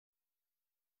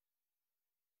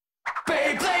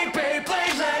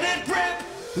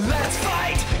Let's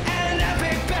fight an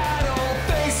epic battle.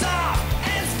 Face off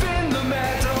and spin the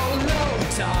metal. No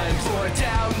time for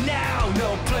doubt now.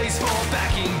 No place for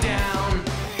backing down.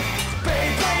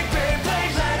 Beyblade,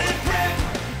 Beyblade, let it rip.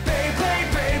 Beyblade,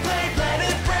 Beyblade, let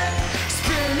it rip.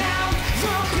 Spin out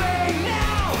the play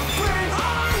now. Bring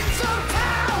on the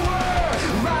power.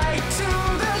 Right to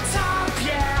the top,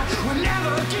 yeah. We're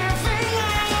never giving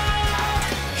up.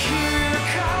 Here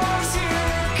comes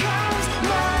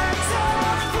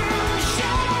metal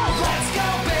fusion. Let's go,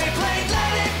 Beyblade,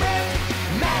 let it rip.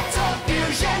 Metal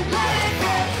fusion, let it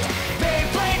rip.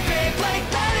 Beyblade, Beyblade,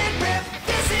 let it rip.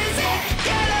 This is it,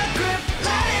 get a grip,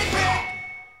 let it rip.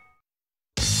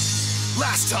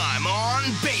 Last time on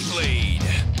Beyblade,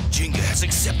 Gingka has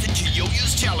accepted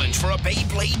Kyoya's challenge for a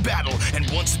Beyblade battle, and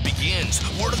once it begins,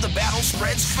 word of the battle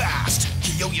spreads fast.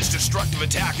 Kyoya's destructive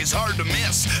attack is hard to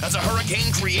miss, as a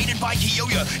hurricane created by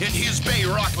Kyoya in his Bay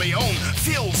Rock Leon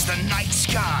fills the night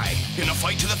sky. In a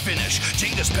fight to the finish,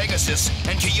 Gingka's Pegasus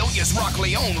and Kyoya's Rock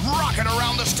Leon rocket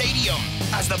around the stadium.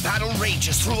 As the battle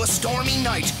rages through a stormy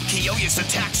night, Kyoya's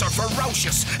attacks are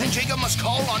ferocious, and Gingka must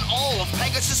call on all of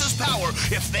Pegasus's power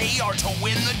if they are to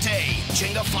win the day.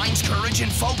 Gingka finds courage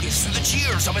and focus through the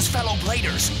cheers of his fellow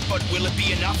bladers, but will it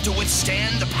be enough to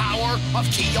withstand the power of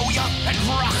Kyoya and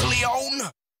Rock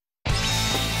Leon?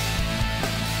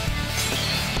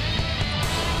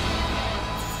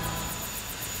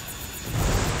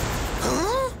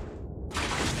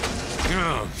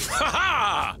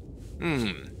 Ha-ha!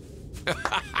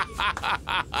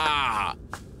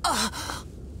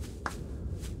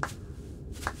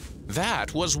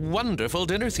 That was wonderful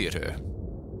dinner theater.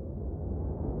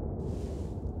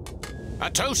 A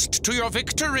toast to your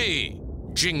victory,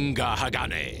 Gingka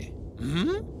Hagane.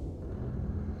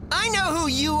 I know who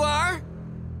you are!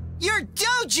 You're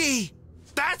Doji!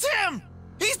 That's him!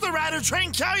 He's the rat who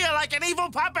trained Kyoya like an evil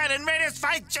puppet and made us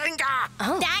fight Gingka!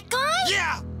 Oh. That guy?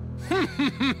 Yeah!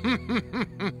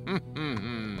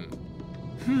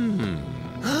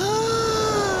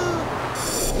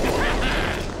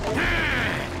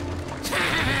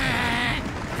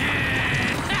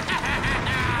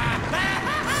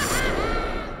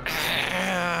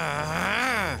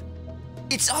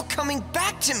 It's all coming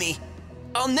back to me!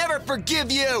 I'll never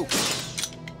forgive you!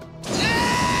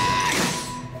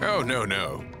 Oh,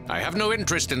 no. I have no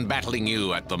interest in battling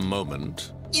you at the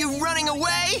moment. You running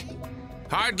away?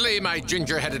 Hardly, my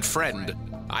ginger-headed friend.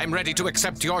 I'm ready to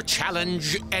accept your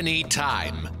challenge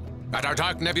anytime. At our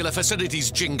Dark Nebula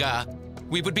facilities, Gingka,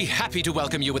 we would be happy to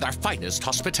welcome you with our finest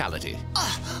hospitality.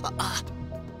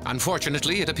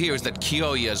 Unfortunately, it appears that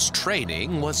Kyoya's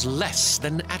training was less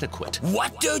than adequate.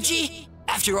 What, Doji?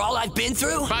 After all I've been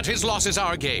through? But his loss is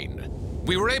our gain.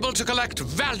 We were able to collect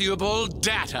valuable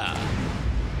data.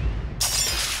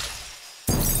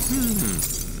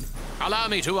 Allow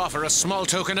me to offer a small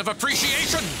token of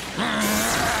appreciation.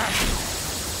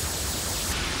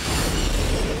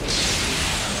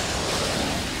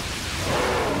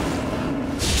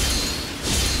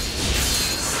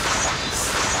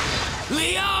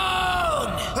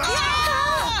 Leon!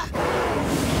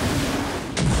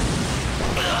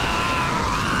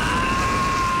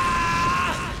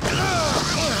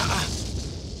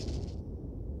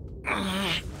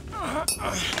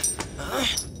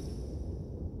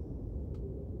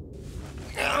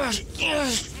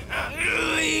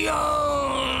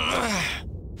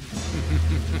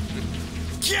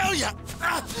 Kyoya!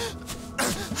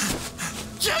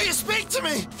 Kyoya, speak to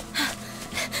me!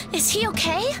 Is he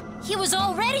okay? He was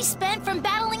already spent from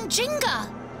battling Gingka.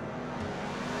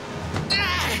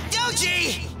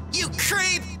 Doji! You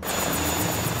creep!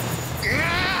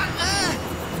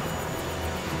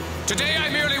 Today I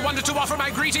merely wanted to offer my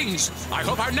greetings. I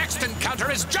hope our next encounter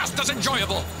is just as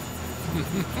enjoyable.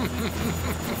 Come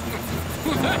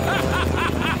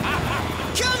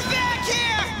back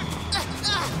here!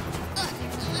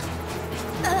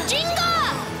 Gingka!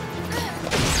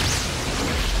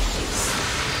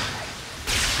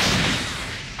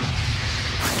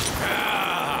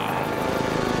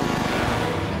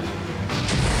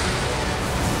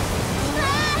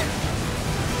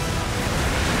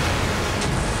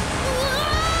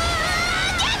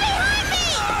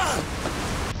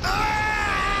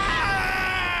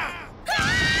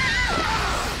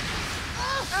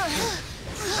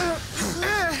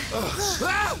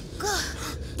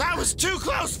 That was too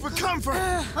close for comfort!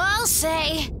 I'll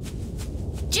say.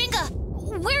 Gingka!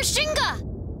 Where's Gingka?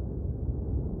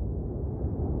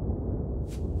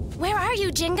 Where are you,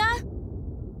 Gingka?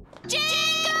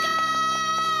 Gingka!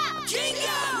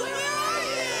 Gingka, where are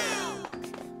you?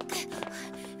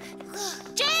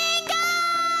 Gingka!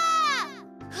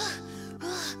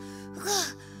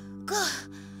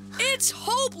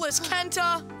 hopeless,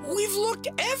 Kenta. We've looked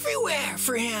everywhere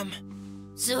for him.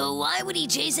 So why would he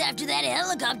chase after that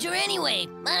helicopter anyway?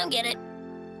 I don't get it.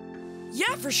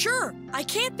 Yeah, for sure. I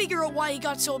can't figure out why he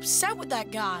got so upset with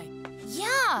that guy.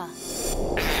 Yeah.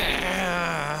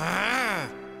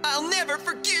 I'll never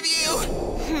forgive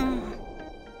you!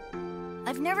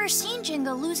 I've never seen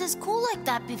Gingka lose his cool like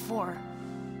that before.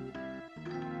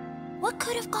 What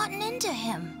could have gotten into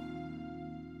him?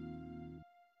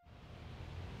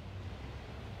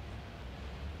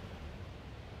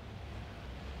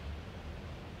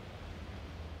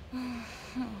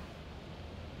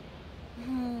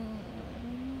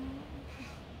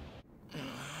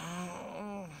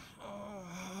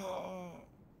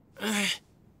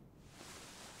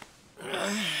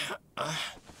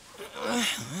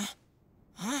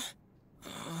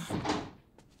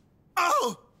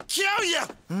 Oh, Kyoya!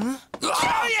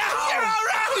 Kyoya, you're all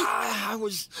right!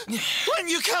 When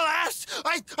you collapsed,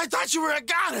 I thought you were a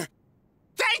goner.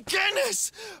 Thank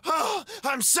goodness! Oh,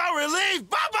 I'm so relieved!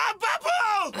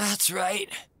 Bubble! That's right.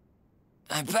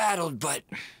 I battled, but...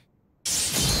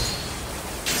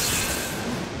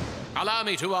 Allow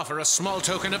me to offer a small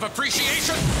token of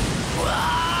appreciation.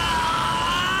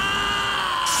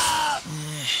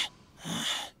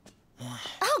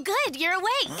 Oh, good, you're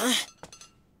awake.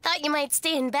 Thought you might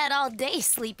stay in bed all day,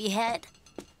 sleepyhead.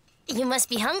 You must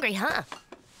be hungry, huh?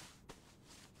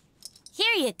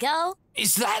 Here you go.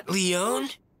 Is that Leon?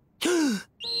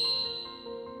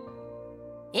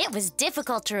 It was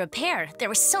difficult to repair. There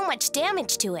was so much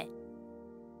damage to it.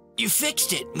 You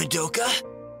fixed it, Madoka.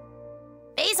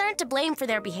 Bays aren't to blame for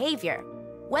their behavior.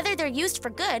 Whether they're used for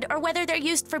good or whether they're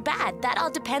used for bad, that all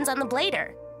depends on the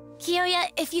blader. Kyoya,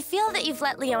 if you feel that you've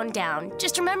let Leon down,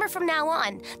 just remember from now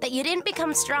on that you didn't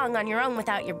become strong on your own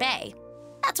without your Bay.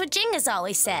 That's what Jinga's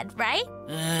always said, right?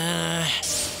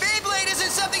 Beyblade isn't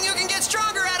something you can get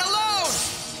stronger at alone!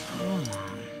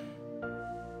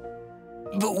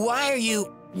 But why are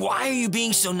you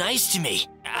being so nice to me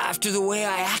after the way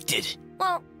I acted?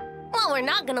 Well, we're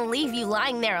not gonna leave you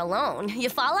lying there alone, you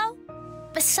follow?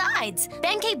 Besides,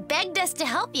 Benkei begged us to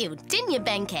help you, didn't you,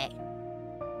 Benkei?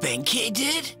 Benkei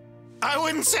did? I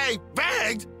wouldn't say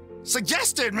begged.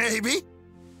 Suggested, maybe.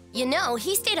 You know,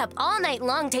 he stayed up all night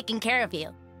long taking care of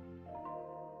you.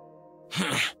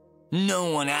 No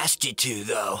one asked you to,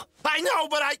 though. I know,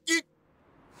 but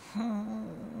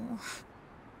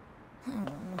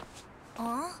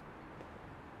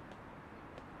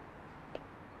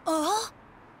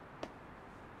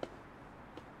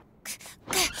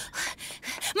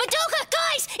Madoka,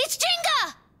 guys! It's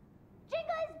Gingka!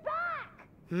 Gingka is back!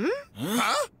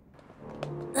 Huh?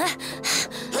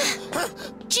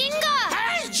 Gingka!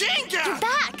 Hey, Gingka! You're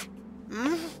back!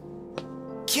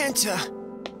 Kenta,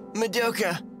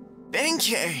 Madoka,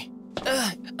 Benkei.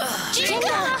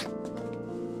 Gingka!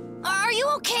 Are you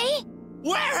okay?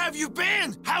 Where have you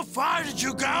been? How far did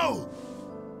you go?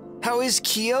 How is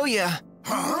Kyoya?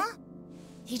 Huh?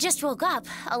 He just woke up,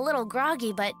 a little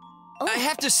groggy, but... Oh. I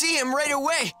have to see him right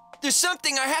away. There's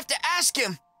something I have to ask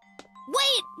him.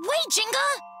 Wait,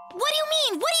 Gingka! What do you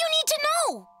mean? What do you need to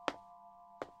know?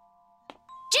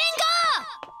 Gingka!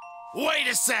 Wait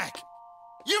a sec.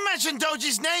 You mentioned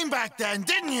Doji's name back then,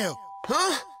 didn't you?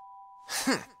 Huh?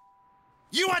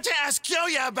 You want to ask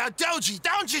Kyoya about Doji,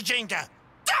 don't you, Gingka?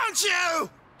 Don't you?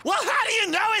 Well, how do you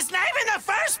know his name in the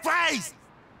first place?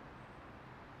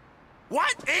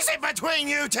 What is it between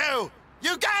you two?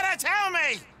 You gotta tell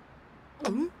me!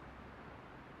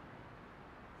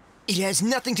 It has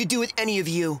nothing to do with any of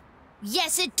you.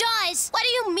 Yes, it does. What do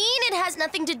you mean it has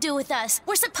nothing to do with us?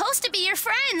 We're supposed to be your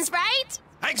friends, right?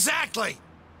 Exactly.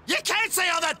 You can't say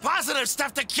all that positive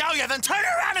stuff to Kyoya, then turn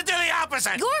around and do the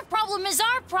opposite. Your problem is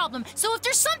our problem. So if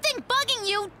there's something bugging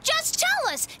you, just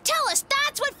tell us. Tell us.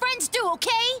 That's what friends do,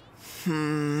 okay?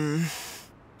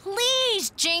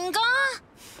 Please, Gingka.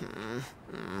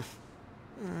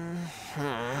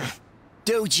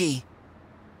 Doji.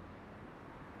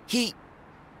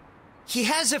 He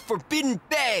has a forbidden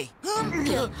bay.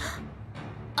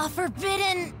 A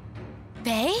forbidden...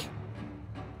 bay?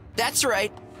 That's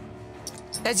right.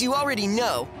 As you already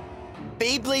know,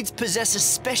 Beyblades possess a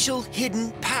special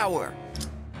hidden power,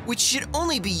 which should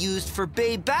only be used for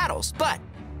Bay battles, but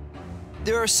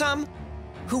there are some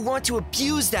who want to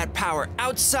abuse that power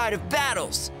outside of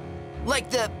battles, like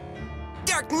the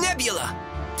Dark Nebula.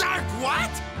 Dark what?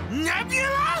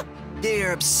 Nebula? They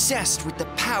are obsessed with the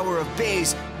power of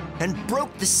bays and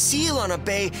broke the seal on a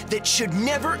bay that should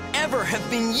never ever have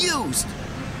been used.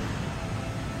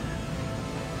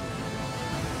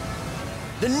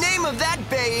 The name of that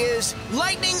bay is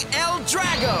Lightning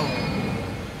L-Drago.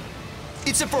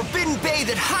 It's a forbidden bay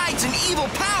that hides an evil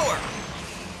power.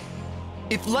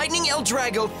 If Lightning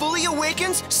L-Drago fully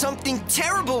awakens, something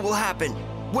terrible will happen.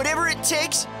 Whatever it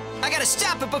takes, I gotta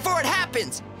stop it before it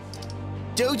happens.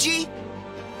 Doji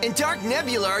and Dark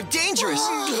Nebula are dangerous.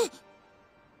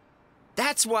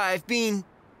 That's why I've been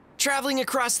traveling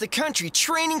across the country,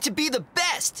 training to be the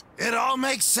best. It all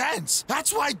makes sense.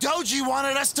 That's why Doji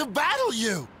wanted us to battle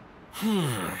you.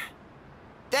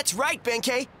 That's right,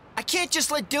 Benkei. I can't just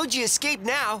let Doji escape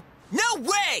now. No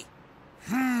way!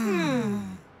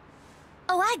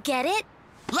 Oh, I get it.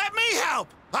 Let me help.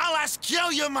 I'll ask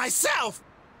Kyoya myself.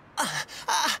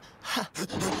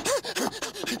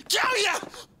 Kyoya!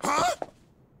 Huh?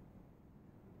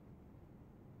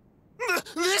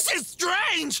 This is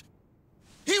strange!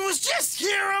 He was just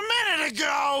here a minute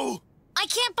ago! I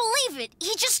can't believe it.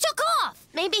 He just took off.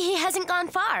 Maybe he hasn't gone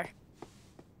far.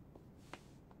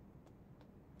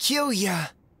 Kyoya.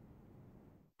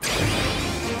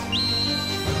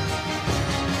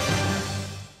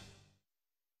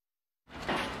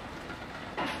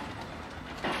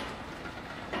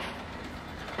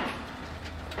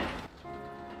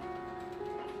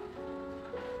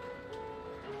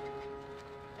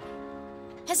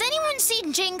 Has anyone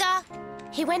seen Gingka?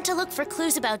 He went to look for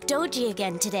clues about Doji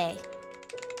again today.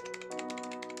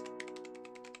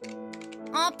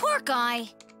 Aw, poor guy.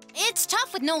 It's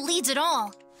tough with no leads at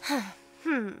all.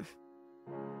 I'm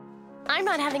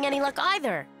not having any luck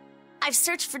either. I've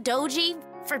searched for Doji,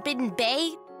 Forbidden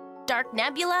Bay, Dark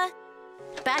Nebula.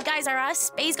 Bad Guys Are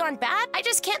Us, Bay's Gone Bad. I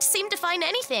just can't seem to find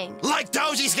anything. Like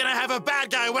Doji's gonna have a bad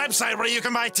guy website where you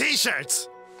can buy t-shirts.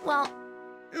 Well,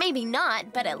 maybe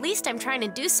not, but at least I'm trying to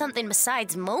do something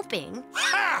besides moping.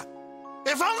 Ha!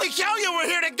 If only Kyoya were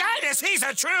here to guide us, he's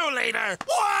a true leader.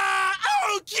 Whoa!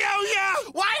 Oh,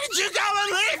 Kyoya! Why did you go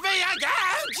and leave me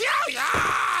again, Kyoya?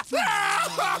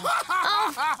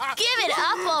 Oh, give it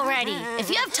up already. If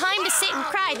you have time to sit and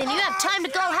cry, then you have time to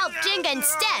go help Gingka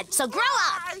instead, so grow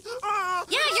up.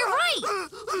 Yeah, you're right.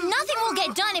 Nothing will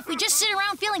get done if we just sit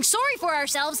around feeling sorry for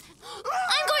ourselves.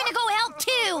 I'm going to go help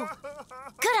too.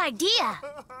 Good idea.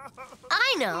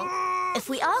 I know. If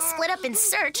we all split up and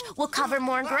search, we'll cover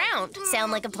more ground.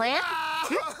 Sound like a plan?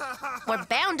 We're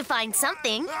bound to find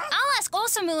something. I'll ask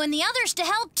Osamu and the others to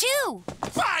help too.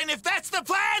 Fine, if that's the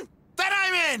plan, then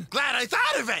I'm in. Glad I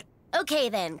thought of it. Okay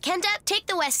then, Kenta, take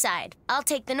the west side. I'll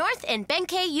take the north, and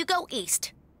Benkei, you go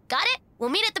east. Got it? We'll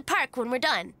meet at the park when we're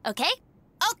done, okay?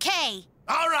 Okay.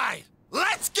 All right,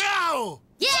 let's go!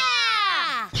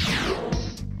 Yeah!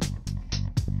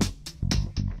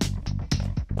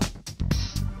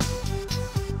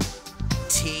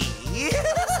 Tea?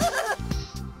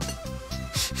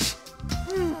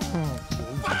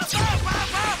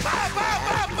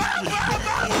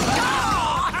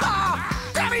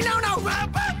 Gabby, no!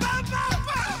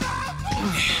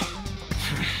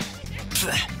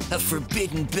 A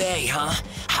Forbidden Bay, huh?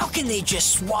 How can they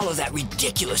just swallow that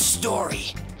ridiculous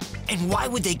story? And why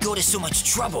would they go to so much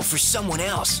trouble for someone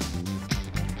else?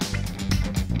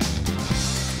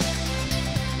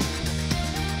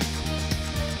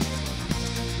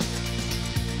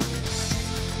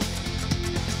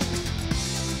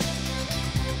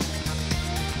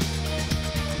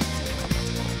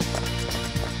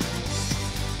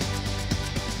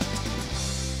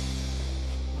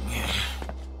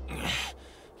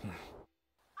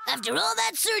 After all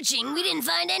that searching, we didn't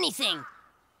find anything.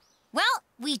 Well,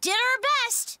 we did our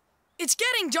best. It's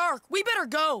getting dark. We better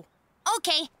go.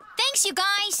 Okay, thanks you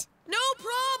guys. No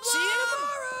problem. See you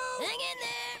tomorrow. Hang in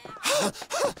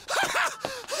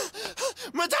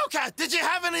there. Madoka, did you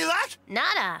have any luck?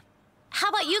 Nada. How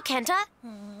about you, Kenta?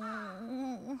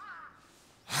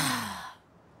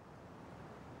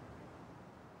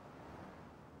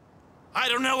 I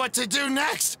don't know what to do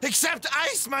next, except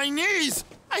ice my knees.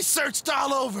 I searched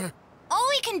all over. All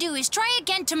we can do is try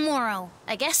again tomorrow.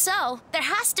 I guess so. There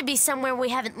has to be somewhere we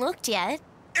haven't looked yet.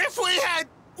 If we had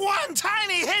one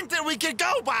tiny hint that we could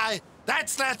go by,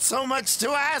 that's not so much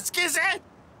to ask, is it?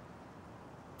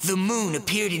 The moon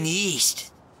appeared in the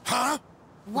east. Huh?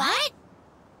 What?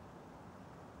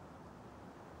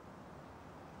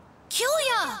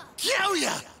 Kyoya!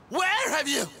 Kyoya, where have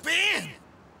you been?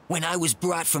 When I was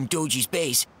brought from Doji's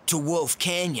base to Wolf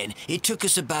Canyon, it took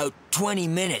us about 20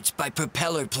 minutes by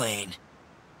propeller plane.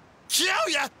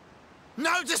 Kyoya!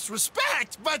 No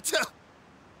disrespect, but,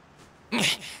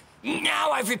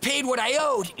 Now I've repaid what I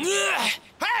owed. Ugh.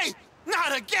 Hey!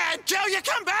 Not again! Kyoya,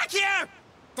 come back here!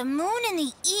 The moon in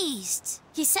the east.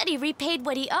 He said he repaid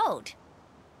what he owed.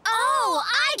 Oh,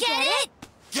 I get it!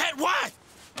 Get what?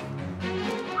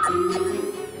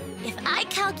 If I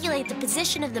calculate the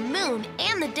position of the moon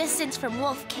and the distance from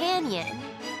Wolf Canyon...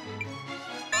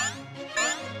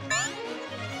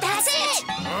 That's it!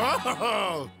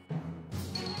 Oh!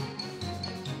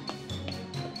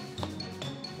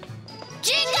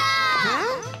 Gingka!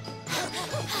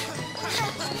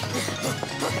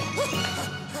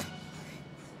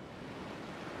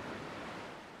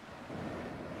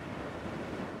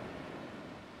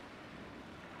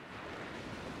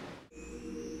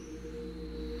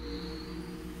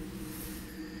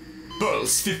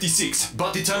 Pulse 56,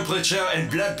 body temperature and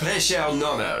blood pressure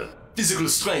normal. Physical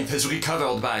strength has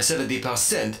recovered by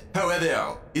 70%.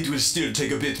 However, it will still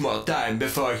take a bit more time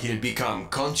before he'll become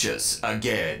conscious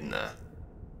again.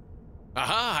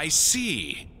 Aha, I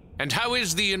see. And how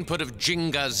is the input of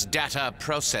Ginga's data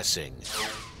processing?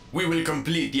 We will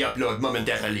complete the upload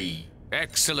momentarily.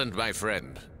 Excellent, my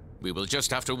friend. We will just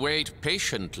have to wait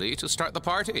patiently to start the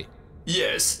party.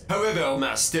 Yes, however,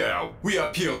 Master, we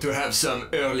appear to have some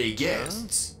early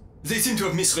guests. They seem to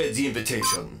have misread the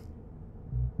invitation.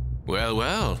 Well,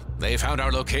 well, they found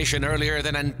our location earlier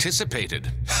than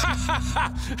anticipated.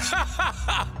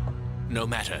 No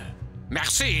matter.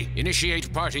 Merci.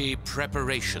 Initiate party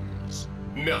preparations.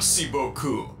 Merci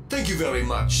beaucoup. Thank you very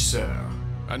much, sir.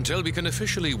 Until we can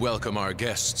officially welcome our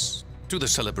guests to the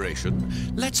celebration,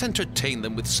 let's entertain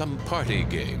them with some party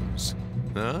games.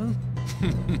 Huh?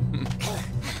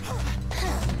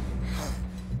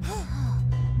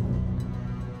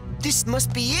 This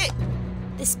must be it.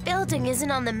 This building isn't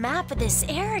on the map of this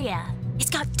area. It's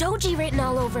got Doji written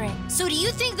all over it. So do you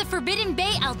think the Forbidden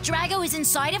Bay L-Drago is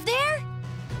inside of there?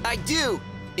 I do.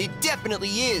 It definitely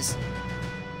is.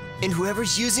 And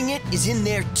whoever's using it is in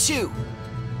there too.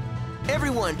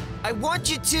 Everyone, I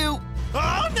want you to...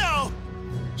 Oh, no!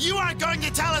 You aren't going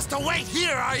to tell us to wait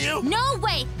here, are you? No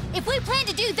way! If we planned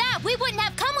to do that, we wouldn't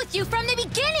have come with you from the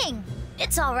beginning!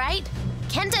 It's all right.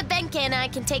 Kenta, Benkei, and I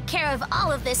can take care of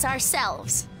all of this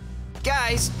ourselves.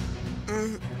 Guys,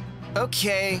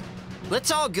 okay. Let's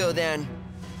all go then.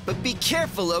 But be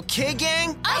careful, okay,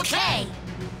 gang? Okay!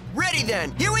 Ready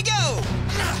then, here we go!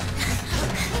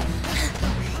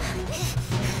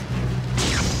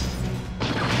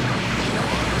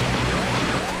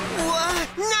 What?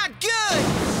 Not good!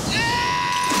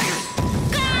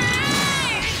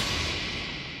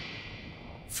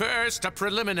 First, a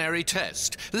preliminary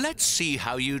test. Let's see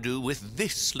how you do with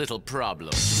this little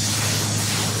problem.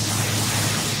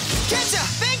 Kenta!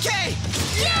 Benkei!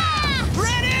 Yeah!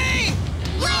 Ready?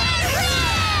 Rip!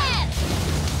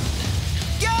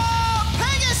 Go,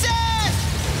 Pegasus!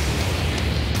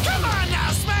 Come on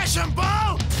now, smash him,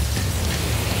 Bo!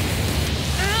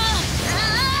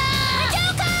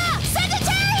 Hadouken!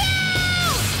 Sagittarius!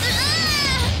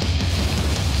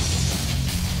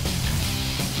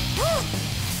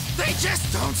 They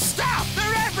just don't stop!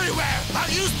 They're everywhere! I'll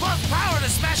use both power to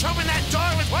smash open that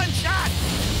door with one shot!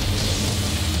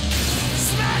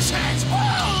 Smash it!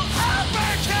 Whoa!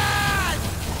 Uppercut!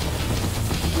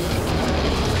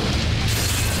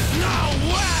 No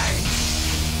way!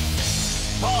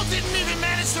 Bull didn't even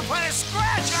manage to put a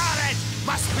scratch on it!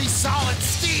 Must be solid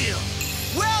steel!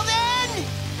 Well then!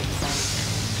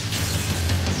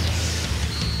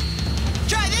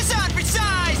 Try this on for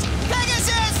size!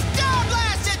 Pegasus, Star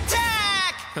Blast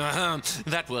attack!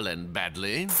 That will end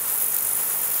badly.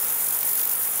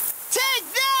 Take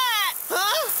that!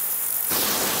 Huh?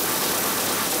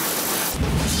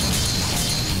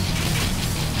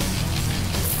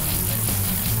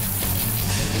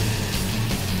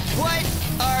 What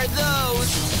are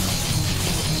those?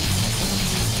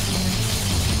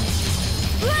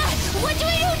 What do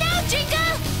we do now, Gingka?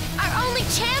 Our only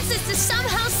chance is to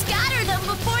somehow scatter them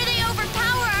before they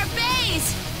overpower our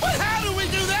base. But how do we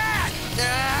do that?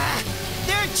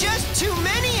 There are just too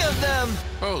many of them!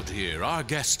 Oh dear, our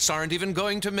guests aren't even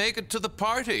going to make it to the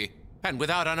party. And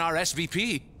without an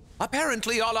RSVP,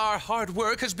 apparently all our hard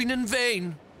work has been in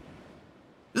vain.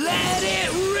 Let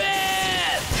it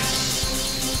rip!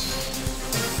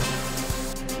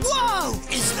 Whoa!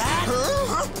 Is that?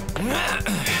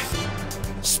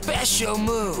 Special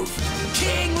move.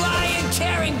 King Lion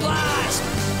Tearing Blast!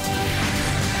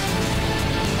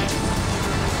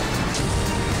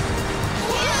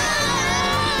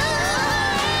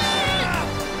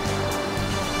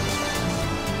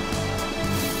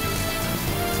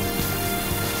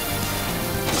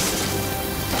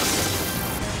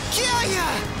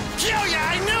 Kyoya,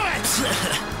 I knew it!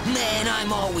 Man,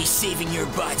 I'm always saving your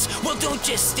butts. Well, don't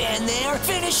just stand there.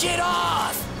 Finish it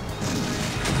off!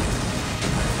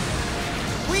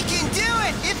 We can do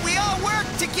it if we all work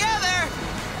together!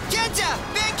 Kenta,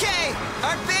 Benkei,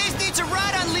 our base needs a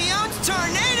ride on Leon's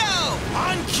tornado!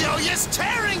 On Kyoya's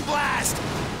Tearing Blast!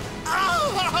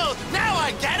 Oh, now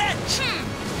I get it!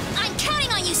 I'm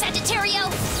counting on you, Sagittario!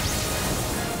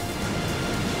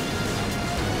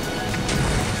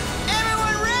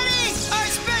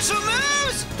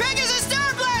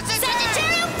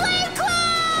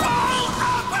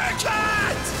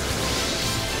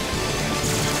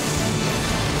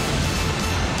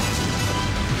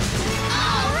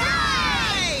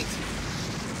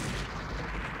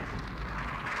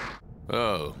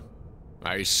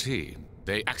 I see.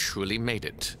 They actually made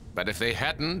it. But if they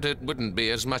hadn't, it wouldn't be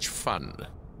as much fun.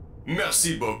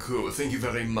 Merci beaucoup, thank you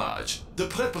very much. The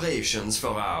preparations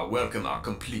for our welcome are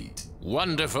complete.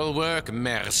 Wonderful work,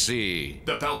 merci.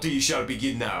 The party shall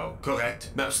begin now,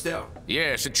 correct, Master?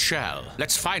 Yes, it shall.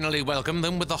 Let's finally welcome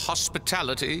them with the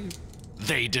hospitality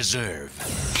they deserve.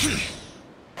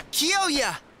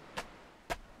 Kyoya!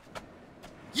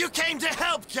 You came to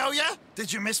help, Kyoya!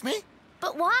 Did you miss me?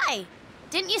 But why?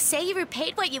 Didn't you say you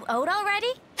repaid what you owed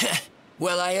already?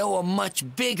 Well, I owe a much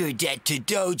bigger debt to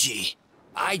Doji.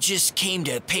 I just came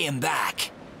to pay him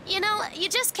back. You know, you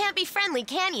just can't be friendly,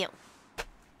 can you?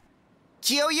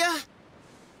 Kyoya?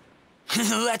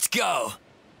 Let's go.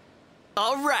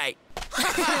 All right.